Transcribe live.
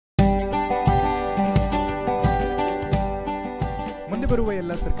ಬರುವ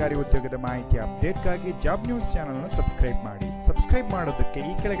ಎಲ್ಲ ಸರ್ಕಾರಿ ಉದ್ಯೋಗದ ಮಾಹಿತಿ ಅಪ್ಡೇಟ್ಗಾಗಿ ಜಾಬ್ ನ್ಯೂಸ್ ಚಾನೆಲ್ ಅನ್ನು ಸಬ್ಸ್ಕ್ರೈಬ್ ಮಾಡಿ. ಸಬ್ಸ್ಕ್ರೈಬ್ ಮಾಡೋದಕ್ಕೆ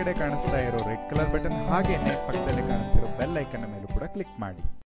ಈ ಕೆಳಗಡೆ ಕಾಣಿಸ್ತಾ ಇರೋ ರೆಡ್ ಕಲರ್ ಬಟನ್ ಹಾಗೇನೆ ಪಕ್ಕದಲ್ಲಿ ಕಾಣಿಸ್ತಿರೋ ಬೆಲ್ ಐಕನ್ ಮೇಲೂ ಕೂಡ ಕ್ಲಿಕ್ ಮಾಡಿ.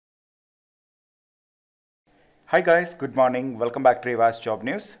 Hi guys, good morning, welcome back to ರಿವಾಸ್ job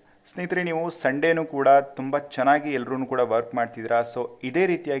news. ಸ್ನೇಹಿತರೆ, ನೀವು ಸಂಡೇನೂ ಕೂಡ ತುಂಬ ಚೆನ್ನಾಗಿ ಎಲ್ಲರೂ ಕೂಡ ವರ್ಕ್ ಮಾಡ್ತಿದ್ದೀರಾ. ಸೊ ಇದೇ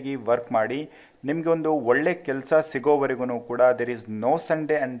ರೀತಿಯಾಗಿ ವರ್ಕ್ ಮಾಡಿ ನಿಮಗೆ ಒಂದು ಒಳ್ಳೆ ಕೆಲಸ ಸಿಗೋವರೆಗೂ ಕೂಡ there is no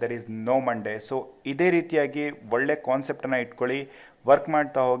Sunday and there is no Monday. So ಇದೇ ರೀತಿಯಾಗಿ ಒಳ್ಳೆ ಕಾನ್ಸೆಪ್ಟನ್ನು ಇಟ್ಕೊಳ್ಳಿ, ವರ್ಕ್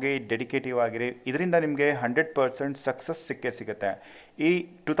ಮಾಡ್ತಾ ಹೋಗಿ, ಡೆಡಿಕೇಟಿವ್ ಆಗಿರಿ. ಇದರಿಂದ ನಿಮಗೆ 100% ಸಕ್ಸಸ್ ಸಿಗುತ್ತೆ. ಈ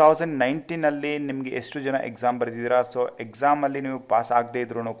 2019 ನಿಮಗೆ ಎಷ್ಟು ಜನ ಎಕ್ಸಾಮ್ ಬರೆದಿದ್ದೀರಾ? ಸೊ ಎಕ್ಸಾಮಲ್ಲಿ ನೀವು ಪಾಸ್ ಆಗದೇ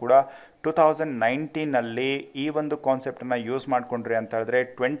ಇದ್ರೂ ಕೂಡ 2019 ಈ ಒಂದು ಕಾನ್ಸೆಪ್ಟನ್ನು ಯೂಸ್ ಮಾಡಿಕೊಂಡ್ರಿ ಅಂತ ಹೇಳಿದ್ರೆ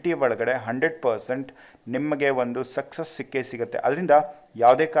 20 ಒಳಗಡೆ 100% ನಿಮಗೆ ಒಂದು ಸಕ್ಸಸ್ ಸಿಗುತ್ತೆ. ಅದರಿಂದ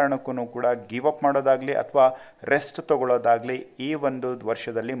ಯಾವುದೇ ಕಾರಣಕ್ಕೂ ಕೂಡ ಗಿವ್ ಅಪ್ ಮಾಡೋದಾಗಲಿ ಅಥವಾ ರೆಸ್ಟ್ ತೊಗೊಳ್ಳೋದಾಗಲಿ ಈ ಒಂದು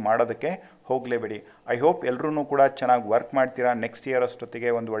ವರ್ಷದಲ್ಲಿ ಮಾಡೋದಕ್ಕೆ ಹೋಗಲೇಬೇಡಿ. ಐ ಹೋಪ್ ಎಲ್ಲರೂ ಕೂಡ ಚೆನ್ನಾಗಿ ವರ್ಕ್ ಮಾಡ್ತೀರಾ. ನೆಕ್ಸ್ಟ್ ಇಯರ್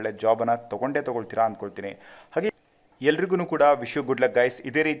ಅಷ್ಟೊತ್ತಿಗೆ ಒಂದು ಒಳ್ಳೆ ಜಾಬನ್ನು ತೊಗೊಳ್ತೀರಾ ಅಂದ್ಕೊಳ್ತೀನಿ. ಹಾಗೆ ಎಲ್ರಿಗೂ ಕೂಡ wish you good luck guys.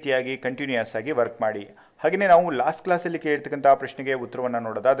 ಇದೇ ರೀತಿಯಾಗಿ ಕಂಟಿನ್ಯೂಯಸ್ ಆಗಿ ವರ್ಕ್ ಮಾಡಿ. ಹಾಗೆಯೇ ನಾವು ಲಾಸ್ಟ್ ಕ್ಲಾಸಲ್ಲಿ ಕೇಳಿರ್ತಕ್ಕಂಥ ಪ್ರಶ್ನೆಗೆ ಉತ್ತರವನ್ನು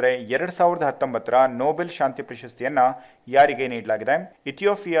ನೋಡೋದಾದರೆ 2019 ನೊಬೆಲ್ ಶಾಂತಿ ಪ್ರಶಸ್ತಿಯನ್ನು ಯಾರಿಗೆ ನೀಡಲಾಗಿದೆ?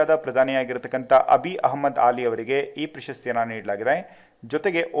 ಇಥಿಯೋಪಿಯಾದ ಪ್ರಧಾನಿಯಾಗಿರ್ತಕ್ಕಂಥ ಅಬಿ ಅಹಮದ್ ಆಲಿ ಅವರಿಗೆ ಈ ಪ್ರಶಸ್ತಿಯನ್ನು ನೀಡಲಾಗಿದೆ.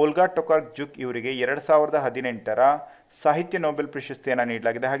 ಜೊತೆಗೆ ಓಲ್ಗಾ ಟೊಕಾರ್ಕ್ಜುಕ್ ಇವರಿಗೆ 2018 ಸಾಹಿತ್ಯ ನೊಬೆಲ್ ಪ್ರಶಸ್ತಿಯನ್ನು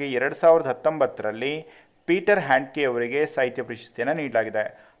ನೀಡಲಾಗಿದೆ. ಹಾಗೆ 2019 ಪೀಟರ್ ಹ್ಯಾಂಡ್ಕೆ ಅವರಿಗೆ ಸಾಹಿತ್ಯ ಪ್ರಶಸ್ತಿಯನ್ನು ನೀಡಲಾಗಿದೆ.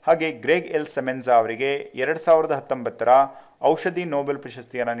 ಹಾಗೆ ಗ್ರೆಗ್ ಎಲ್ ಸೆಮೆನ್ಜಾ ಅವರಿಗೆ 2019 ಔಷಧಿ ನೊಬೆಲ್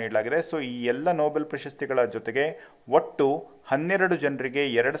ಪ್ರಶಸ್ತಿಯನ್ನು ನೀಡಲಾಗಿದೆ. ಸೊ ಈ ಎಲ್ಲ ನೊಬೆಲ್ ಪ್ರಶಸ್ತಿಗಳ ಜೊತೆಗೆ ಒಟ್ಟು 12 ಜನರಿಗೆ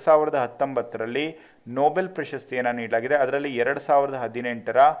 2019 ನೊಬೆಲ್ ಪ್ರಶಸ್ತಿಯನ್ನು ನೀಡಲಾಗಿದೆ. ಅದರಲ್ಲಿ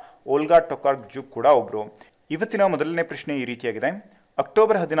 2018 ಓಲ್ಗಾ ಟೊಕಾರ್ಕ್ಜುಕ್ ಕೂಡ ಒಬ್ಬರು. ಇವತ್ತಿನ ಮೊದಲನೇ ಪ್ರಶ್ನೆ ಈ ರೀತಿಯಾಗಿದೆ: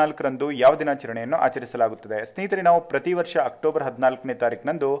 ಅಕ್ಟೋಬರ್ 14ರಂದು ಯಾವ ದಿನಾಚರಣೆಯನ್ನು ಆಚರಿಸಲಾಗುತ್ತದೆ? ಸ್ನೇಹಿತರೆ, ನಾವು ಪ್ರತಿ ವರ್ಷ ಅಕ್ಟೋಬರ್ 14ನೇ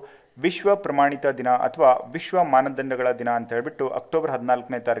ತಾರೀಕಿನಂದು ವಿಶ್ವ ಪ್ರಮಾಣಿತ ದಿನ ಅಥವಾ ವಿಶ್ವ ಮಾನದಂಡಗಳ ದಿನ ಅಂತ ಹೇಳ್ಬಿಟ್ಟು ಅಕ್ಟೋಬರ್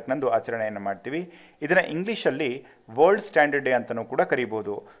 14ನೇ ತಾರೀಕಿನಂದು ಆಚರಣೆಯನ್ನು ಮಾಡ್ತೀವಿ. ಇದನ್ನು ಇಂಗ್ಲೀಷಲ್ಲಿ ವರ್ಲ್ಡ್ ಸ್ಟ್ಯಾಂಡರ್ಡ್ ಡೇ ಅಂತಲೂ ಕೂಡ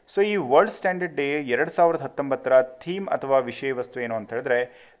ಕರೀಬೋದು. ಸೊ ಈ ವರ್ಲ್ಡ್ ಸ್ಟ್ಯಾಂಡರ್ಡ್ ಡೇ 2019 ಥೀಮ್ ಅಥವಾ ವಿಷಯ ವಸ್ತು ಏನು ಅಂತ ಹೇಳಿದ್ರೆ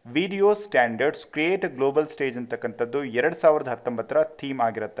video standards create global stage ಅಂತಕ್ಕಂಥದ್ದು 2019 ಥೀಮ್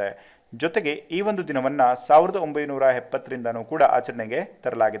ಆಗಿರುತ್ತೆ. ಜೊತೆಗೆ ಈ ಒಂದು ದಿನವನ್ನು 1970ರಿಂದನೂ ಕೂಡ ಆಚರಣೆಗೆ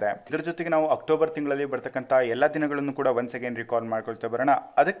ತರಲಾಗಿದೆ. ಇದರ ಜೊತೆಗೆ ನಾವು ಅಕ್ಟೋಬರ್ ತಿಂಗಳಲ್ಲಿ ಬರ್ತಕ್ಕಂಥ ಎಲ್ಲ ದಿನಗಳನ್ನು ಕೂಡ ಒನ್ಸ್ ಅಗೇನ್ ರಿಕಾಲ್ ಮಾಡ್ಕೊಳ್ತಾ ಬರೋಣ.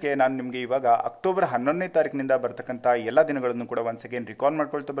 ಅದಕ್ಕೆ ನಾನು ನಿಮಗೆ ಇವಾಗ ಅಕ್ಟೋಬರ್ 11ನೇ ತಾರೀಕಿನಿಂದ ಬರ್ತಕ್ಕಂಥ ಎಲ್ಲ ದಿನಗಳನ್ನು ಕೂಡ ಒನ್ಸ್ ಅಗೇನ್ ರಿಕಾಲ್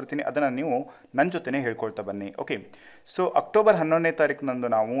ಮಾಡ್ಕೊಳ್ತಾ ಬರ್ತೀನಿ. ಅದನ್ನು ನೀವು ನನ್ನ ಜೊತೆನೇ ಹೇಳ್ಕೊಳ್ತಾ ಬನ್ನಿ. ಓಕೆ, ಸೊ ಅಕ್ಟೋಬರ್ 11ನೇ ತಾರೀಕಿನಂದು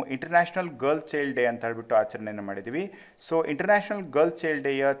ನಾವು ಇಂಟರ್ನ್ಯಾಷನಲ್ ಗರ್ಲ್ ಚೈಲ್ಡ್ ಡೇ ಅಂತ ಹೇಳ್ಬಿಟ್ಟು ಆಚರಣೆಯನ್ನು ಮಾಡಿದ್ದೀವಿ. So international girl child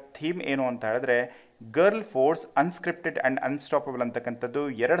ಡೇಯ theme ಏನು ಅಂತ ಹೇಳಿದ್ರೆ girl force unscripted and unstoppable ಅಂತಕ್ಕಂಥದ್ದು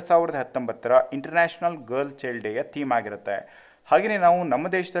 2019 ಇಂಟರ್ನ್ಯಾಷನಲ್ ಗರ್ಲ್ ಚೈಲ್ಡ್ ಡೇಯ ಥೀಮ್ ಆಗಿರುತ್ತೆ. ಹಾಗೆಯೇ ನಾವು ನಮ್ಮ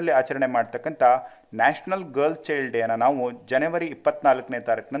ದೇಶದಲ್ಲಿ ಆಚರಣೆ ಮಾಡ್ತಕ್ಕಂಥ ನ್ಯಾಷನಲ್ ಗರ್ಲ್ ಚೈಲ್ಡ್ ಡೇನ ನಾವು ಜನವರಿ 24ನೇ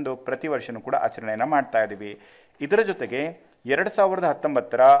ತಾರೀಕಿನಂದು ಪ್ರತಿ ವರ್ಷವೂ ಕೂಡ ಆಚರಣೆಯನ್ನು ಮಾಡ್ತಾ ಇದ್ದೀವಿ. ಇದರ ಜೊತೆಗೆ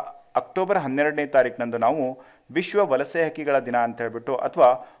 2019 ಅಕ್ಟೋಬರ್ 12ನೇ ತಾರೀಕಿನಂದು ನಾವು ವಿಶ್ವ ವಲಸೆ ಹಕ್ಕಿಗಳ ದಿನ ಅಂತ ಹೇಳ್ಬಿಟ್ಟು ಅಥವಾ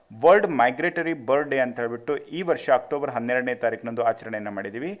ವರ್ಲ್ಡ್ ಮೈಗ್ರೇಟರಿ ಬರ್ಡ್ ಡೇ ಅಂತ ಹೇಳ್ಬಿಟ್ಟು ಈ ವರ್ಷ ಅಕ್ಟೋಬರ್ 12ನೇ ತಾರೀಕಿನಂದು ಆಚರಣೆಯನ್ನು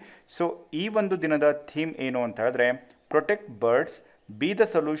ಮಾಡಿದ್ದೀವಿ. ಸೊ ಈ ಒಂದು ದಿನದ ಥೀಮ್ ಏನು ಅಂತ ಹೇಳಿದ್ರೆ protect birds, B the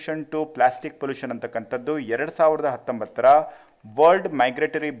solution to plastic pollution ಅಂತಕ್ಕಂಥದ್ದು 2019 ವರ್ಲ್ಡ್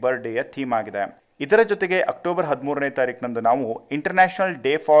ಮೈಗ್ರೇಟರಿ ಬರ್ಡ್ ಡೇಯ ಥೀಮ್ ಆಗಿದೆ. ಇದರ ಜೊತೆಗೆ ಅಕ್ಟೋಬರ್ 13ನೇ ತಾರೀಕಿನಂದು ನಾವು international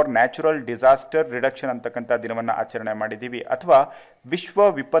day for natural disaster reduction ಅಂತಕ್ಕಂಥ ದಿನವನ್ನು ಆಚರಣೆ ಮಾಡಿದ್ದೀವಿ ಅಥವಾ ವಿಶ್ವ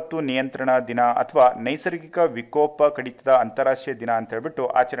ವಿಪತ್ತು ನಿಯಂತ್ರಣ ದಿನ ಅಥವಾ ನೈಸರ್ಗಿಕ ವಿಕೋಪ ಕಡಿತದ ಅಂತಾರಾಷ್ಟ್ರೀಯ ದಿನ ಅಂತ ಹೇಳ್ಬಿಟ್ಟು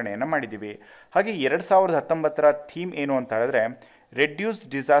ಆಚರಣೆಯನ್ನು ಮಾಡಿದ್ದೀವಿ. ಹಾಗೆ 2019 ಥೀಮ್ ಏನು ಅಂತ ಹೇಳಿದ್ರೆ reduce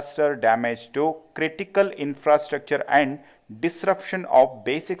disaster damage to critical infrastructure and disruption of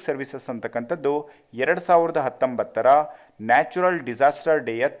basic services ಅಂತಕ್ಕಂಥದ್ದು 2019 ನ್ಯಾಚುರಲ್ ಡಿಸಾಸ್ಟರ್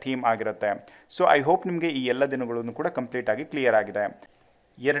ಡೇಯ ಥೀಮ್ ಆಗಿರುತ್ತೆ. ಸೊ ಐ ಹೋಪ್ ನಿಮಗೆ ಈ ಎಲ್ಲ ದಿನಗಳನ್ನು ಕೂಡ ಕಂಪ್ಲೀಟ್ ಆಗಿ ಕ್ಲಿಯರ್ ಆಗಿದೆ.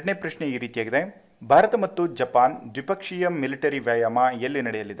 ಎರಡನೇ ಪ್ರಶ್ನೆ ಈ ರೀತಿಯಾಗಿದೆ: ಭಾರತ ಮತ್ತು ಜಪಾನ್ ದ್ವಿಪಕ್ಷೀಯ ಮಿಲಿಟರಿ ವ್ಯಾಯಾಮ ಎಲ್ಲಿ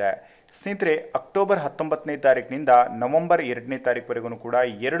ನಡೆಯಲಿದೆ? ಸ್ನೇಹಿತರೆ, ಅಕ್ಟೋಬರ್ 19ನೇ ತಾರೀಕಿನಿಂದ ನವೆಂಬರ್ 2ನೇ ತಾರೀಕುವರೆಗೂ ಕೂಡ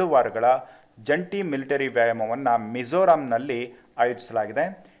 2 ವಾರಗಳ ಜಂಟಿ ಮಿಲಿಟರಿ ವ್ಯಾಯಾಮವನ್ನು ಮಿಜೋರಾಂನಲ್ಲಿ ಆಯೋಜಿಸಲಾಗಿದೆ.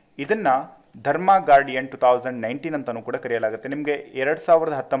 ಇದನ್ನು ಧರ್ಮ ಗಾರ್ಡಿಯನ್ 2019 ಅಂತಲೂ ಕೂಡ ಕರೆಯಲಾಗುತ್ತೆ. ನಿಮಗೆ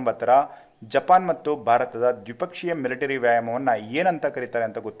 2019 ಜಪಾನ್ ಮತ್ತು ಭಾರತದ ದ್ವಿಪಕ್ಷೀಯ ಮಿಲಿಟರಿ ವ್ಯಾಯಾಮವನ್ನು ಏನಂತ ಕರೀತಾರೆ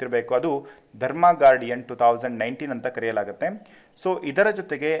ಅಂತ ಗೊತ್ತಿರಬೇಕು. ಅದು ಧರ್ಮ ಗಾರ್ಡಿಯನ್ 2019 ಅಂತ ಕರೆಯಲಾಗುತ್ತೆ. ಸೊ ಇದರ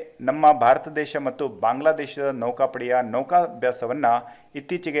ಜೊತೆಗೆ ನಮ್ಮ ಭಾರತ ದೇಶ ಮತ್ತು ಬಾಂಗ್ಲಾದೇಶದ ನೌಕಾಪಡೆಯ ನೌಕಾಭ್ಯಾಸವನ್ನು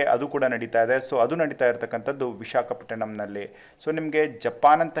ಇತ್ತೀಚೆಗೆ ಅದು ಕೂಡ ನಡೀತಾ ಇದೆ. ಸೊ ಅದು ನಡೀತಾ ಇರತಕ್ಕಂಥದ್ದು ವಿಶಾಖಪಟ್ಟಣಂನಲ್ಲಿ. ಸೊ ನಿಮಗೆ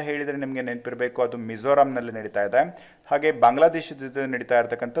ಜಪಾನ್ ಅಂತ ಹೇಳಿದರೆ ನಿಮಗೆ ನೆನಪಿರಬೇಕು, ಅದು ಮಿಜೋರಾಂನಲ್ಲಿ ನಡೀತಾ ಇದೆ. ಹಾಗೆ ಬಾಂಗ್ಲಾದೇಶದ ಜೊತೆ ನಡೀತಾ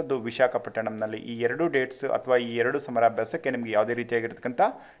ಇರತಕ್ಕಂಥದ್ದು ವಿಶಾಖಪಟ್ಟಣಂನಲ್ಲಿ. ಈ 2 ಡೇಟ್ಸ್ ಅಥವಾ ಈ 2 ಸಮರಾಭ್ಯಾಸಕ್ಕೆ ನಿಮಗೆ ಯಾವುದೇ ರೀತಿಯಾಗಿರ್ತಕ್ಕಂಥ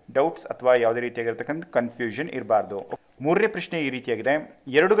ಡೌಟ್ಸ್ ಅಥವಾ ಯಾವುದೇ ರೀತಿಯಾಗಿರ್ತಕ್ಕಂಥ ಕನ್ಫ್ಯೂಷನ್ ಇರಬಾರ್ದು. ಮೂರನೇ ಪ್ರಶ್ನೆ ಈ ರೀತಿಯಾಗಿದೆ: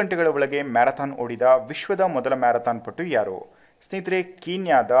 2 ಗಂಟೆಗಳ ಒಳಗೆ ಮ್ಯಾರಥಾನ್ ಓಡಿದ ವಿಶ್ವದ ಮೊದಲ ಮ್ಯಾರಥಾನ್ ಪಟು ಯಾರು? ಸ್ನೇಹಿತರೆ,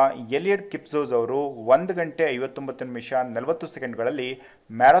 ಕೀನ್ಯಾದ ಎಲಿಯಡ್ ಕಿಪ್ಸೋಸ್ ಅವರು 1 ಗಂಟೆ 59 ನಿಮಿಷ 40 ಸೆಕೆಂಡ್ಗಳಲ್ಲಿ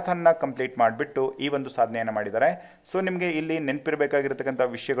ಮ್ಯಾರಥಾನ್ನ ಕಂಪ್ಲೀಟ್ ಮಾಡಿಬಿಟ್ಟು ಈ ಒಂದು ಸಾಧನೆಯನ್ನು ಮಾಡಿದ್ದಾರೆ. ಸೊ ನಿಮಗೆ ಇಲ್ಲಿ ನೆನಪಿರಬೇಕಾಗಿರ್ತಕ್ಕಂಥ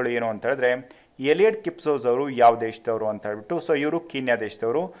ವಿಷಯಗಳು ಏನು ಅಂತ ಹೇಳಿದ್ರೆ, ಎಲಿಯಡ್ ಕಿಪ್ಸೋಸ್ ಅವರು ಯಾವ ದೇಶದವರು ಅಂತ ಹೇಳ್ಬಿಟ್ಟು, ಸೊ ಇವರು ಕೀನ್ಯಾ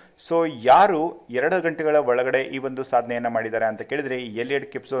ದೇಶದವರು. ಸೊ ಯಾರು 2 ಗಂಟೆಗಳ ಒಳಗಡೆ ಈ ಒಂದು ಸಾಧನೆಯನ್ನು ಮಾಡಿದ್ದಾರೆ ಅಂತ ಕೇಳಿದರೆ ಎಲಿಯಡ್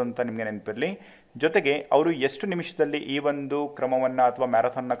ಕಿಪ್ಸೋಸ್ ಅಂತ ನಿಮಗೆ ನೆನಪಿರಲಿ. ಜೊತೆಗೆ ಅವರು ಎಷ್ಟು ನಿಮಿಷದಲ್ಲಿ ಈ ಒಂದು ಕ್ರಮವನ್ನು ಅಥವಾ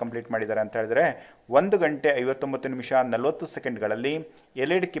ಮ್ಯಾರಥಾನ್ನ ಕಂಪ್ಲೀಟ್ ಮಾಡಿದ್ದಾರೆ ಅಂತ ಹೇಳಿದ್ರೆ 1 ಗಂಟೆ 59 ನಿಮಿಷ 40 ಸೆಕೆಂಡ್ಗಳಲ್ಲಿ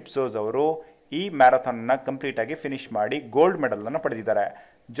ಎಲಿಯಡ್ ಕಿಪ್ಸೋಸ್ ಅವರು ಈ ಮ್ಯಾರಥಾನ್ನ ಕಂಪ್ಲೀಟ್ ಆಗಿ ಫಿನಿಶ್ ಮಾಡಿ ಗೋಲ್ಡ್ ಮೆಡಲ್ ಅನ್ನು ಪಡೆದಿದ್ದಾರೆ.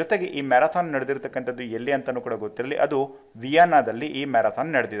 ಜೊತೆಗೆ ಈ ಮ್ಯಾರಥಾನ್ ನಡೆದಿರ್ತಕ್ಕಂಥದ್ದು ಎಲ್ಲಿ ಅಂತಲೂ ಕೂಡ ಗೊತ್ತಿರಲಿ, ಅದು ವಿಯನ್ನಾದಲ್ಲಿ ಈ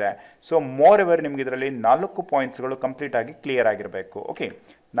ಮ್ಯಾರಥಾನ್ ನಡೆದಿದೆ. ಸೊ ಮೋರ್ ಎವರ್ ನಿಮ್ಗೆ ಇದರಲ್ಲಿ 4 ಪಾಯಿಂಟ್ಸ್ಗಳು ಕಂಪ್ಲೀಟ್ ಆಗಿ ಕ್ಲಿಯರ್ ಆಗಿರಬೇಕು. ಓಕೆ,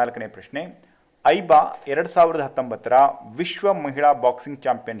 4ನೇ ಪ್ರಶ್ನೆ, ಐಬಾ 2019ರ ವಿಶ್ವ ಮಹಿಳಾ ಬಾಕ್ಸಿಂಗ್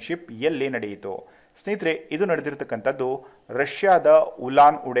ಚಾಂಪಿಯನ್ಶಿಪ್ ಎಲ್ಲಿ ನಡೆಯಿತು? ಸ್ನೇಹಿತರೆ, ಇದು ನಡೆದಿರ್ತಕ್ಕಂಥದ್ದು ರಷ್ಯಾದ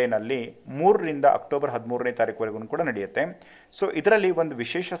ಉಲಾನ್ ಉಡೆನಲ್ಲಿ 3ರಿಂದ ಅಕ್ಟೋಬರ್ 13ನೇ ತಾರೀಕುವರೆಗೂ ಕೂಡ ನಡೆಯುತ್ತೆ. ಸೊ ಇದರಲ್ಲಿ ಒಂದು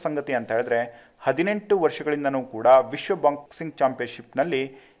ವಿಶೇಷ ಸಂಗತಿ ಅಂತ ಹೇಳಿದ್ರೆ 18 ವರ್ಷಗಳಿಂದನೂ ಕೂಡ ವಿಶ್ವ ಬಾಕ್ಸಿಂಗ್ ಚಾಂಪಿಯನ್ಶಿಪ್ನಲ್ಲಿ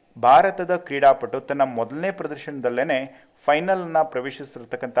ಭಾರತದ ಕ್ರೀಡಾಪಟು ತನ್ನ ಮೊದಲನೇ ಪ್ರದರ್ಶನದಲ್ಲೇ ಫೈನಲ್ನ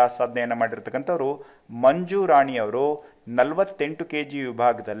ಪ್ರವೇಶಿಸಿರ್ತಕ್ಕಂಥ ಸಾಧನೆಯನ್ನು ಮಾಡಿರ್ತಕ್ಕಂಥವ್ರು ಮಂಜು ರಾಣಿಯವರು 48 kg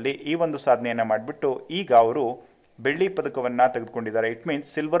ವಿಭಾಗದಲ್ಲಿ ಈ ಒಂದು ಸಾಧನೆಯನ್ನು ಮಾಡಿಬಿಟ್ಟು ಈಗ ಅವರು ಬೆಳ್ಳಿ ಪದಕವನ್ನು ತೆಗೆದುಕೊಂಡಿದ್ದಾರೆ. ಇಟ್ ಮೀನ್ಸ್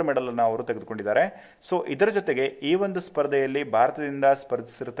ಸಿಲ್ವರ್ ಮೆಡಲನ್ನು ಅವರು ತೆಗೆದುಕೊಂಡಿದ್ದಾರೆ. ಸೊ ಇದರ ಜೊತೆಗೆ ಈ ಒಂದು ಸ್ಪರ್ಧೆಯಲ್ಲಿ ಭಾರತದಿಂದ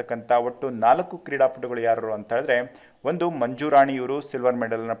ಸ್ಪರ್ಧಿಸಿರ್ತಕ್ಕಂಥ ಒಟ್ಟು 4 ಕ್ರೀಡಾಪಟುಗಳು ಯಾರು ಅಂತ ಹೇಳಿದ್ರೆ, ಒಂದು ಮಂಜು ರಾಣಿ ಇವರು ಸಿಲ್ವರ್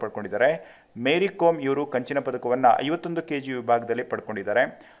ಮೆಡಲನ್ನು ಪಡ್ಕೊಂಡಿದ್ದಾರೆ, ಮೇರಿ ಕೋಮ್ ಇವರು ಕಂಚಿನ ಪದಕವನ್ನು 51 kg ವಿಭಾಗದಲ್ಲಿ ಪಡ್ಕೊಂಡಿದ್ದಾರೆ,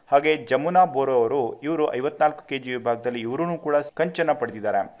 ಹಾಗೆ ಜಮುನಾ ಬೋರೋ ಅವರು ಇವರು 54 kg ವಿಭಾಗದಲ್ಲಿ ಇವರೂ ಕೂಡ ಕಂಚನ್ನು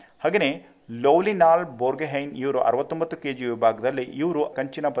ಪಡೆದಿದ್ದಾರೆ. ಹಾಗೆಯೇ ಲೌಲಿನಾಲ್ ಬೋರ್ಗೆಹೈನ್ ಇವರು 69 kg ವಿಭಾಗದಲ್ಲಿ ಇವರು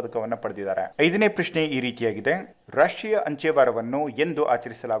ಕಂಚಿನ ಪದಕವನ್ನು ಪಡೆದಿದ್ದಾರೆ. 5ನೇ ಪ್ರಶ್ನೆ ಈ ರೀತಿಯಾಗಿದೆ, ರಾಷ್ಟ್ರೀಯ ಅಂಚೆ ವಾರವನ್ನು ಎಂದು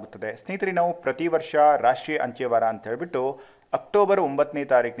ಆಚರಿಸಲಾಗುತ್ತದೆ? ಸ್ನೇಹಿತರೆ, ನಾವು ಪ್ರತಿ ವರ್ಷ ರಾಷ್ಟ್ರೀಯ ಅಂಚೆ ವಾರ ಅಂತ ಹೇಳ್ಬಿಟ್ಟು ಅಕ್ಟೋಬರ್ 9ನೇ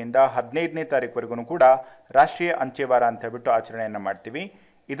ತಾರೀಕಿನಿಂದ 15ನೇ ತಾರೀಕುವರೆಗೂ ಕೂಡ ರಾಷ್ಟ್ರೀಯ ಅಂಚೆ ವಾರ ಅಂತ ಹೇಳ್ಬಿಟ್ಟು ಆಚರಣೆಯನ್ನು ಮಾಡ್ತೀವಿ.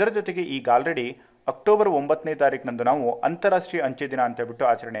 ಇದರ ಜೊತೆಗೆ ಈಗ ಆಲ್ರೆಡಿ ಅಕ್ಟೋಬರ್ 9ನೇ ತಾರೀಕಿನಂದು ನಾವು ಅಂತಾರಾಷ್ಟ್ರೀಯ ಅಂಚೆ ದಿನ ಅಂತ ಹೇಳ್ಬಿಟ್ಟು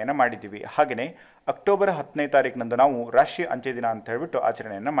ಆಚರಣೆಯನ್ನು ಮಾಡಿದ್ದೀವಿ. ಹಾಗೆಯೇ ಅಕ್ಟೋಬರ್ 10ನೇ ತಾರೀಕಿನಂದು ನಾವು ರಾಷ್ಟ್ರೀಯ ಅಂಚೆ ದಿನ ಅಂತ ಹೇಳ್ಬಿಟ್ಟು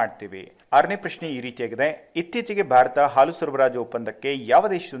ಆಚರಣೆಯನ್ನು ಮಾಡ್ತೀವಿ. 6ನೇ ಪ್ರಶ್ನೆ ಈ ರೀತಿಯಾಗಿದೆ, ಇತ್ತೀಚೆಗೆ ಭಾರತ ಹಾಲು ಸರಬರಾಜು ಒಪ್ಪಂದಕ್ಕೆ ಯಾವ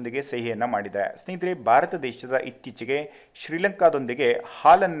ದೇಶದೊಂದಿಗೆ ಸಹಿಯನ್ನು ಮಾಡಿದೆ? ಸ್ನೇಹಿತರೆ, ಭಾರತ ದೇಶದ ಇತ್ತೀಚೆಗೆ ಶ್ರೀಲಂಕಾದೊಂದಿಗೆ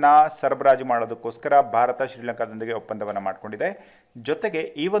ಹಾಲನ್ನು ಸರಬರಾಜು ಮಾಡೋದಕ್ಕೋಸ್ಕರ ಭಾರತ ಶ್ರೀಲಂಕಾದೊಂದಿಗೆ ಒಪ್ಪಂದವನ್ನು ಮಾಡಿಕೊಂಡಿದೆ. ಜೊತೆಗೆ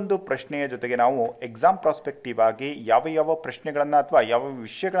ಈ ಒಂದು ಪ್ರಶ್ನೆಯ ಜೊತೆಗೆ ನಾವು ಎಕ್ಸಾಮ್ ಪ್ರಾಸ್ಪೆಕ್ಟಿವ್ ಆಗಿ ಯಾವ ಪ್ರಶ್ನೆಗಳನ್ನು ಅಥವಾ ಯಾವ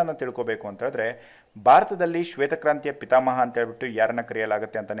ವಿಷಯಗಳನ್ನು ತಿಳ್ಕೋಬೇಕು ಅಂತ ಹೇಳಿದ್ರೆ, ಭಾರತದಲ್ಲಿ ಶ್ವೇತಕ್ರಾಂತಿಯ ಪಿತಾಮಹ ಅಂತ ಹೇಳ್ಬಿಟ್ಟು ಯಾರನ್ನ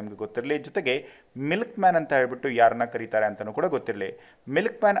ಕರೆಯಲಾಗುತ್ತೆ ಅಂತ ನಿಮ್ಗೆ ಗೊತ್ತಿರಲಿ. ಜೊತೆಗೆ ಮಿಲ್ಕ್ ಮ್ಯಾನ್ ಅಂತ ಹೇಳ್ಬಿಟ್ಟು ಯಾರನ್ನ ಕರೀತಾರೆ ಅಂತಲೂ ಕೂಡ ಗೊತ್ತಿರಲಿ.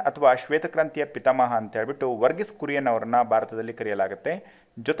 ಮಿಲ್ಕ್ ಮ್ಯಾನ್ ಅಥವಾ ಶ್ವೇತಕ್ರಾಂತಿಯ ಪಿತಾಮಹ ಅಂತ ಹೇಳ್ಬಿಟ್ಟು ವರ್ಗೀಸ್ ಕುರಿಯನ್ ಅವರನ್ನ ಭಾರತದಲ್ಲಿ ಕರೆಯಲಾಗುತ್ತೆ.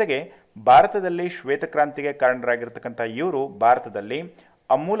 ಜೊತೆಗೆ ಭಾರತದಲ್ಲಿ ಶ್ವೇತಕ್ರಾಂತಿಗೆ ಕಾರಣರಾಗಿರ್ತಕ್ಕಂಥ ಇವರು ಭಾರತದಲ್ಲಿ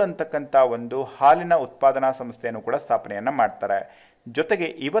ಅಮೂಲ್ ಅಂತಕ್ಕಂಥ ಒಂದು ಹಾಲಿನ ಉತ್ಪಾದನಾ ಸಂಸ್ಥೆಯನ್ನು ಕೂಡ ಸ್ಥಾಪನೆಯನ್ನು ಮಾಡ್ತಾರೆ. ಜೊತೆಗೆ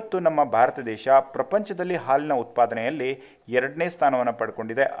ಇವತ್ತು ನಮ್ಮ ಭಾರತ ದೇಶ ಪ್ರಪಂಚದಲ್ಲಿ ಹಾಲಿನ ಉತ್ಪಾದನೆಯಲ್ಲಿ 2ನೇ ಸ್ಥಾನವನ್ನು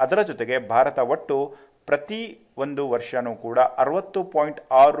ಪಡ್ಕೊಂಡಿದೆ. ಅದರ ಜೊತೆಗೆ ಭಾರತ ಒಟ್ಟು ಪ್ರತಿ ಒಂದು ವರ್ಷವೂ ಕೂಡ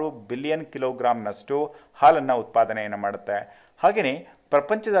 60.6 ಬಿಲಿಯನ್ ಕಿಲೋಗ್ರಾಂನಷ್ಟು ಹಾಲನ್ನು ಉತ್ಪಾದನೆಯನ್ನು ಮಾಡುತ್ತೆ. ಹಾಗೆಯೇ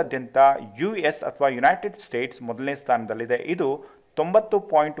ಪ್ರಪಂಚದಾದ್ಯಂತ US ಅಥವಾ ಯುನೈಟೆಡ್ ಸ್ಟೇಟ್ಸ್ ಮೊದಲನೇ ಸ್ಥಾನದಲ್ಲಿದೆ. ಇದು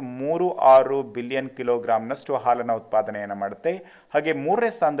 90.36 ಬಿಲಿಯನ್ ಕಿಲೋಗ್ರಾಂನಷ್ಟು ಹಾಲನ್ನು ಉತ್ಪಾದನೆಯನ್ನು ಮಾಡುತ್ತೆ. ಹಾಗೆ 3ನೇ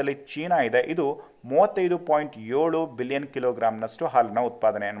ಸ್ಥಾನದಲ್ಲಿ ಚೀನಾ ಇದೆ. ಇದು 35.7 ಬಿಲಿಯನ್ ಕಿಲೋಗ್ರಾಂನಷ್ಟು ಹಾಲನ್ನು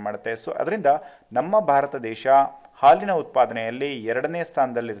ಉತ್ಪಾದನೆಯನ್ನು ಮಾಡುತ್ತೆ. ಸೊ ಅದರಿಂದ ನಮ್ಮ ಭಾರತ ದೇಶ ಹಾಲಿನ ಉತ್ಪಾದನೆಯಲ್ಲಿ 2ನೇ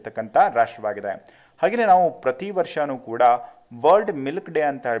ಸ್ಥಾನದಲ್ಲಿರ್ತಕ್ಕಂಥ ರಾಷ್ಟ್ರವಾಗಿದೆ. ಹಾಗೆಯೇ ನಾವು ಪ್ರತಿ ವರ್ಷವೂ ಕೂಡ ವರ್ಲ್ಡ್ ಮಿಲ್ಕ್ ಡೇ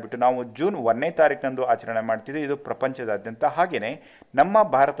ಅಂತ ಹೇಳ್ಬಿಟ್ಟು ನಾವು ಜೂನ್ 1ನೇ ತಾರೀಕಿನಂದು ಆಚರಣೆ ಮಾಡ್ತಿದ್ದೀವಿ. ಇದು ಪ್ರಪಂಚದಾದ್ಯಂತ. ಹಾಗೆಯೇ ನಮ್ಮ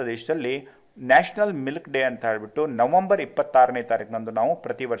ಭಾರತ ದೇಶದಲ್ಲಿ ನ್ಯಾಷನಲ್ ಮಿಲ್ಕ್ ಡೇ ಅಂತ ಹೇಳ್ಬಿಟ್ಟು ನವೆಂಬರ್ 26ನೇ ತಾರೀಕಿನಂದು ನಾವು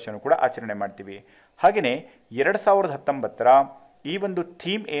ಪ್ರತಿ ವರ್ಷವೂ ಕೂಡ ಆಚರಣೆ ಮಾಡ್ತೀವಿ. ಹಾಗೆಯೇ 2019ರ ಈ ಒಂದು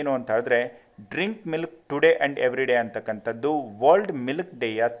ಥೀಮ್ ಏನು ಅಂತ ಹೇಳಿದ್ರೆ, drink milk today and every day ಅಂತಕ್ಕಂಥದ್ದು ವರ್ಲ್ಡ್ ಮಿಲ್ಕ್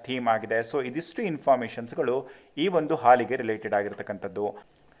ಡೇಯ ಥೀಮ್ ಆಗಿದೆ. ಸೊ ಇದಿಷ್ಟು ಇನ್ಫಾರ್ಮೇಷನ್ಸ್ಗಳು ಈ ಒಂದು ಹಾಲಿಗೆ ರಿಲೇಟೆಡ್ ಆಗಿರ್ತಕ್ಕಂಥದ್ದು.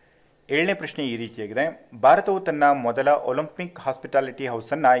 7ನೇ ಪ್ರಶ್ನೆ ಈ ರೀತಿಯಾಗಿದೆ, ಭಾರತವು ತನ್ನ ಮೊದಲ ಒಲಿಂಪಿಕ್ ಹಾಸ್ಪಿಟಾಲಿಟಿ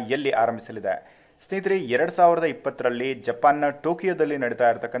ಹೌಸನ್ನು ಎಲ್ಲಿ ಆರಂಭಿಸಲಿದೆ? ಸ್ನೇಹಿತರೆ, 2020ರಲ್ಲಿ ಜಪಾನ್ನ ಟೋಕಿಯೋದಲ್ಲಿ ನಡೀತಾ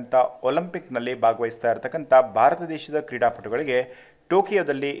ಇರತಕ್ಕಂಥ ಒಲಿಂಪಿಕ್ನಲ್ಲಿ ಭಾಗವಹಿಸ್ತಾ ಇರತಕ್ಕಂಥ ಭಾರತ ದೇಶದ ಕ್ರೀಡಾಪಟುಗಳಿಗೆ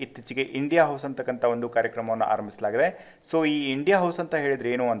ಟೋಕಿಯೋದಲ್ಲಿ ಇತ್ತೀಚೆಗೆ ಇಂಡಿಯಾ ಹೌಸ್ ಅಂತಕ್ಕಂಥ ಒಂದು ಕಾರ್ಯಕ್ರಮವನ್ನು ಆರಂಭಿಸಲಾಗಿದೆ. ಸೊ ಈ ಇಂಡಿಯಾ ಹೌಸ್ ಅಂತ ಹೇಳಿದ್ರೆ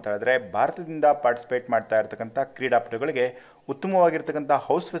ಏನು ಅಂತ ಹೇಳಿದ್ರೆ, ಭಾರತದಿಂದ ಪಾರ್ಟಿಸಿಪೇಟ್ ಮಾಡ್ತಾ ಇರತಕ್ಕಂಥ ಕ್ರೀಡಾಪಟುಗಳಿಗೆ ಉತ್ತಮವಾಗಿರ್ತಕ್ಕಂಥ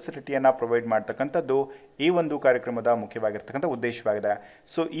ಹೌಸ್ ಫೆಸಿಲಿಟಿಯನ್ನು ಪ್ರೊವೈಡ್ ಮಾಡ್ತಕ್ಕಂಥದ್ದು ಈ ಒಂದು ಕಾರ್ಯಕ್ರಮದ ಮುಖ್ಯವಾಗಿರ್ತಕ್ಕಂಥ ಉದ್ದೇಶವಾಗಿದೆ.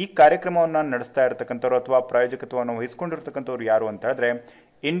 ಸೊ ಈ ಕಾರ್ಯಕ್ರಮವನ್ನು ನಡೆಸ್ತಾ ಇರತಕ್ಕಂಥವ್ರು ಅಥವಾ ಪ್ರಾಯೋಜಕತ್ವವನ್ನು ವಹಿಸ್ಕೊಂಡಿರ್ತಕ್ಕಂಥವ್ರು ಯಾರು ಅಂತ ಹೇಳಿದ್ರೆ,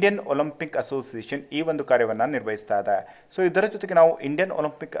 ಇಂಡಿಯನ್ ಒಲಿಂಪಿಕ್ ಅಸೋಸಿಯೇಷನ್ ಈ ಒಂದು ಕಾರ್ಯವನ್ನು ನಿರ್ವಹಿಸ್ತಾ ಇದೆ. ಸೊ ಇದರ ಜೊತೆಗೆ ನಾವು ಇಂಡಿಯನ್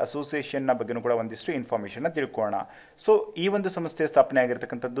ಒಲಿಂಪಿಕ್ ಅಸೋಸಿಯೇಷನ್ನ ಬಗ್ಗೆನೂ ಕೂಡ ಒಂದಿಷ್ಟು ಇನ್ಫಾರ್ಮೇಷನ್ನ ತಿಳ್ಕೊಳ್ಳೋಣ. ಸೊ ಈ ಒಂದು ಸಂಸ್ಥೆ ಸ್ಥಾಪನೆ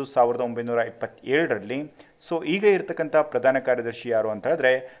ಆಗಿರ್ತಕ್ಕಂಥದ್ದು 1927ರಲ್ಲಿ. ಸೊ ಈಗ ಇರತಕ್ಕಂಥ ಪ್ರಧಾನ ಕಾರ್ಯದರ್ಶಿ ಯಾರು ಅಂತ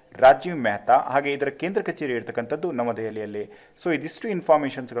ಹೇಳಿದ್ರೆ ರಾಜೀವ್ ಮೆಹ್ತಾ. ಹಾಗೆ ಇದರ ಕೇಂದ್ರ ಕಚೇರಿ ಇರತಕ್ಕಂಥದ್ದು ನವದೆಹಲಿಯಲ್ಲಿ. ಸೊ ಇದಿಷ್ಟು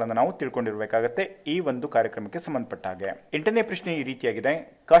ಇನ್ಫಾರ್ಮೇಷನ್ಸ್ಗಳನ್ನು ನಾವು ತಿಳ್ಕೊಂಡಿರಬೇಕಾಗತ್ತೆ ಈ ಒಂದು ಕಾರ್ಯಕ್ರಮಕ್ಕೆ ಸಂಬಂಧಪಟ್ಟ ಹಾಗೆ. 8ನೇ ಪ್ರಶ್ನೆ ಈ ರೀತಿಯಾಗಿದೆ: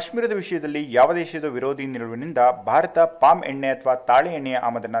 ಕಾಶ್ಮೀರದ ವಿಷಯದಲ್ಲಿ ಯಾವ ದೇಶದ ವಿರೋಧಿ ನಿಲುವಿನಿಂದ ಭಾರತ ಪಾಮ್ ಎಣ್ಣೆ ಅಥವಾ ತಾಳೆ ಎಣ್ಣೆಯ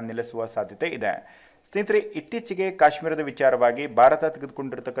ಆಮದನ್ನು ನಿಲ್ಲಿಸುವ ಸಾಧ್ಯತೆ ಇದೆ? ಸ್ನೇಹಿತರೆ, ಇತ್ತೀಚೆಗೆ ಕಾಶ್ಮೀರದ ವಿಚಾರವಾಗಿ ಭಾರತ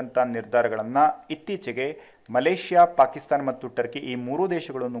ತೆಗೆದುಕೊಂಡಿರತಕ್ಕಂಥ ನಿರ್ಧಾರಗಳನ್ನು ಇತ್ತೀಚೆಗೆ ಮಲೇಷ್ಯಾ, ಪಾಕಿಸ್ತಾನ ಮತ್ತು ಟರ್ಕಿ ಈ ಮೂರೂ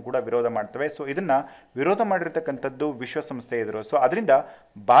ದೇಶಗಳನ್ನು ಕೂಡ ವಿರೋಧ ಮಾಡ್ತವೆ. ಸೊ ಇದನ್ನು ವಿರೋಧ ಮಾಡಿರ್ತಕ್ಕಂಥದ್ದು ವಿಶ್ವಸಂಸ್ಥೆ ಎದುರು. ಸೊ ಅದರಿಂದ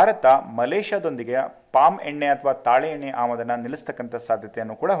ಭಾರತ ಮಲೇಷ್ಯಾದೊಂದಿಗೆ ಪಾಮ್ ಎಣ್ಣೆ ಅಥವಾ ತಾಳೆ ಎಣ್ಣೆ ಆಮದನ್ನು ನಿಲ್ಲಿಸ್ತಕ್ಕಂಥ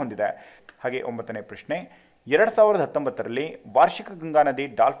ಸಾಧ್ಯತೆಯನ್ನು ಕೂಡ ಹೊಂದಿದೆ. ಹಾಗೆ 9ನೇ ಪ್ರಶ್ನೆ: 2019ರಲ್ಲಿ ವಾರ್ಷಿಕ ಗಂಗಾ ನದಿ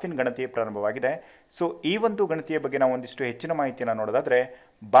ಡಾಲ್ಫಿನ್ ಗಣತಿ ಪ್ರಾರಂಭವಾಗಿದೆ. ಸೊ ಈ ಒಂದು ಗಣತಿಯ ಬಗ್ಗೆ ನಾವು ಒಂದಿಷ್ಟು ಹೆಚ್ಚಿನ ಮಾಹಿತಿಯನ್ನು ನೋಡೋದಾದರೆ,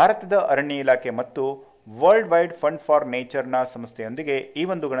 ಭಾರತದ ಅರಣ್ಯ ಇಲಾಖೆ ಮತ್ತು ವರ್ಲ್ಡ್ ವೈಡ್ ಫಂಡ್ ಫಾರ್ ನೇಚರ್ನ ಸಂಸ್ಥೆಯೊಂದಿಗೆ ಈ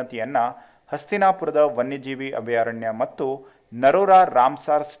ಒಂದು ಗಣತಿಯನ್ನು ಹಸ್ತಿನಾಪುರದ ವನ್ಯಜೀವಿ ಅಭಯಾರಣ್ಯ ಮತ್ತು ನರೋರಾ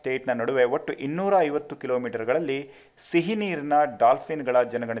ರಾಮ್ಸಾರ್ ಸ್ಟೇಟ್ನ ನಡುವೆ ಒಟ್ಟು 250 ಕಿಲೋಮೀಟರ್ಗಳಲ್ಲಿ ಸಿಹಿ ನೀರಿನ ಡಾಲ್ಫಿನ್ಗಳ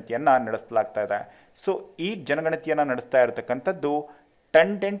ಜನಗಣತಿಯನ್ನು ನಡೆಸಲಾಗ್ತಾ ಇದೆ. ಸೊ ಈ ಜನಗಣತಿಯನ್ನು ನಡೆಸ್ತಾ ಇರತಕ್ಕಂಥದ್ದು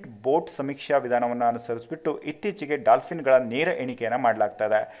ಟಂಡೆಂಟ್ ಬೋಟ್ ಸಮೀಕ್ಷಾ ವಿಧಾನವನ್ನು ಅನುಸರಿಸಿಬಿಟ್ಟು ಇತ್ತೀಚೆಗೆ ಡಾಲ್ಫಿನ್ಗಳ ನೇರ ಎಣಿಕೆಯನ್ನು ಮಾಡಲಾಗ್ತಾ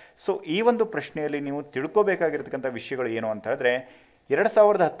ಇದೆ. ಸೊ ಈ ಒಂದು ಪ್ರಶ್ನೆಯಲ್ಲಿ ನೀವು ತಿಳ್ಕೋಬೇಕಾಗಿರ್ತಕ್ಕಂಥ ವಿಷಯಗಳು ಏನು ಅಂತ ಹೇಳಿದ್ರೆ,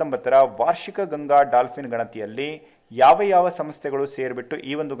 2019ರ ವಾರ್ಷಿಕ ಗಂಗಾ ಡಾಲ್ಫಿನ್ ಗಣತಿಯಲ್ಲಿ ಯಾವ ಸಂಸ್ಥೆಗಳು ಸೇರಿಬಿಟ್ಟು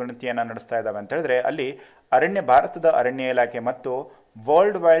ಈ ಒಂದು ಗಣತಿಯನ್ನು ನಡೆಸ್ತಾ ಇದ್ದಾವೆ ಅಂತ ಹೇಳಿದ್ರೆ, ಅಲ್ಲಿ ಭಾರತದ ಅರಣ್ಯ ಇಲಾಖೆ ಮತ್ತು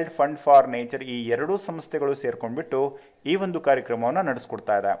world wild fund for nature ಈ ಎರಡೂ ಸಂಸ್ಥೆಗಳು ಸೇರ್ಕೊಂಡ್ಬಿಟ್ಟು ಈ ಒಂದು ಕಾರ್ಯಕ್ರಮವನ್ನು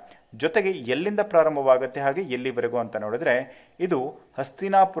ನಡೆಸ್ಕೊಡ್ತಾ ಇದೆ. ಜೊತೆಗೆ ಎಲ್ಲಿಂದ ಪ್ರಾರಂಭವಾಗುತ್ತೆ ಹಾಗೆ ಎಲ್ಲಿವರೆಗೂ ಅಂತ ನೋಡಿದ್ರೆ, ಇದು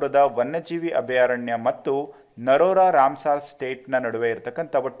ಹಸ್ತಿನಾಪುರದ ವನ್ಯಜೀವಿ ಅಭಯಾರಣ್ಯ ಮತ್ತು ನರೋರಾ ರಾಮ್ಸಾರ್ ಸ್ಟೇಟ್ನ ನಡುವೆ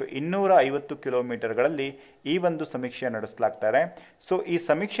ಇರತಕ್ಕಂಥ ಒಟ್ಟು 250 ಕಿಲೋಮೀಟರ್ಗಳಲ್ಲಿ ಈ ಒಂದು ಸಮೀಕ್ಷೆ ನಡೆಸಲಾಗ್ತಾ ಇದೆ. ಸೊ ಈ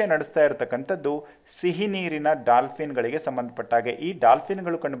ಸಮೀಕ್ಷೆ ನಡೆಸ್ತಾ ಇರತಕ್ಕಂಥದ್ದು ಸಿಹಿ ನೀರಿನ ಡಾಲ್ಫಿನ್ಗಳಿಗೆ ಸಂಬಂಧಪಟ್ಟಾಗೆ. ಈ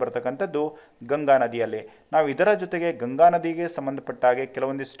ಡಾಲ್ಫಿನ್ಗಳು ಕಂಡು ಬರತಕ್ಕಂಥದ್ದು ಗಂಗಾ ನದಿಯಲ್ಲಿ. ನಾವು ಇದರ ಜೊತೆಗೆ ಗಂಗಾ ನದಿಗೆ ಸಂಬಂಧಪಟ್ಟಾಗೆ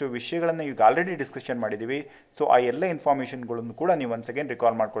ಕೆಲವೊಂದಿಷ್ಟು ವಿಷಯಗಳನ್ನು ಈಗ ಆಲ್ರೆಡಿ ಡಿಸ್ಕಷನ್ ಮಾಡಿದ್ದೀವಿ. ಸೊ ಆ ಎಲ್ಲ ಇನ್ಫಾರ್ಮೇಷನ್ಗಳನ್ನು ಕೂಡ ನೀವು ಒನ್ಸ್ ಅಗೇನ್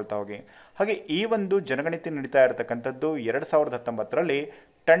ರಿಕಾಲ್ ಮಾಡ್ಕೊಳ್ತಾ ಹೋಗಿ. ಹಾಗೆ ಈ ಒಂದು ಜನಗಣತಿ ನಡೀತಾ ಇರತಕ್ಕಂಥದ್ದು 2019ರಲ್ಲಿ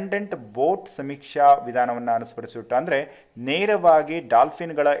ಟಂಡೆಂಟ್ ಬೋಟ್ ಸಮೀಕ್ಷಾ ವಿಧಾನವನ್ನು ಅನುಸರಿಸಿಬಿಟ್ಟು, ಅಂದರೆ ನೇರವಾಗಿ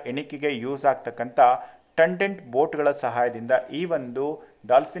ಡಾಲ್ಫಿನ್ಗಳ ಎಣಿಕೆಗೆ ಯೂಸ್ ಆಗ್ತಕ್ಕಂಥ ಟಂಡೆಂಟ್ ಬೋಟ್ಗಳ ಸಹಾಯದಿಂದ ಈ ಒಂದು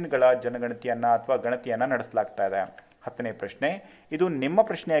ಡಾಲ್ಫಿನ್ಗಳ ಜನಗಣತಿಯನ್ನು ಅಥವಾ ಗಣತಿಯನ್ನು ನಡೆಸಲಾಗ್ತಾ ಇದೆ. 10ನೇ ಪ್ರಶ್ನೆ: ಇದು ನಿಮ್ಮ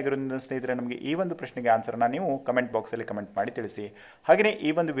ಪ್ರಶ್ನೆ ಆಗಿರೋದ್ರಿಂದ ಸ್ನೇಹಿತರೆ, ನಮಗೆ ಈ ಒಂದು ಪ್ರಶ್ನೆಗೆ ಆನ್ಸರ್ನ ನೀವು ಕಮೆಂಟ್ ಬಾಕ್ಸಲ್ಲಿ ಕಮೆಂಟ್ ಮಾಡಿ ತಿಳಿಸಿ. ಹಾಗೆಯೇ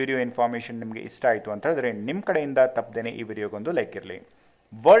ಈ ಒಂದು ವಿಡಿಯೋ ಇನ್ಫಾರ್ಮೇಷನ್ ನಿಮಗೆ ಇಷ್ಟ ಆಯಿತು ಅಂತ ಹೇಳಿದ್ರೆ ನಿಮ್ಮ ಕಡೆಯಿಂದ ತಪ್ಪದೇನೆ ಈ ವಿಡಿಯೋಗೊಂದು ಲೈಕ್ ಇರಲಿ.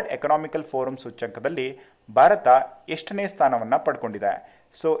 ವರ್ಲ್ಡ್ ಎಕನಾಮಿಕಲ್ ಫೋರಂ ಸೂಚ್ಯಂಕದಲ್ಲಿ ಭಾರತ ಎಷ್ಟನೇ ಸ್ಥಾನವನ್ನು ಪಡ್ಕೊಂಡಿದೆ?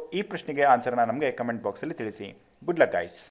 ಸೊ ಈ ಪ್ರಶ್ನೆಗೆ ಆನ್ಸರ್ನ ನಮಗೆ ಕಮೆಂಟ್ ಬಾಕ್ಸಲ್ಲಿ ತಿಳಿಸಿ. Good luck guys.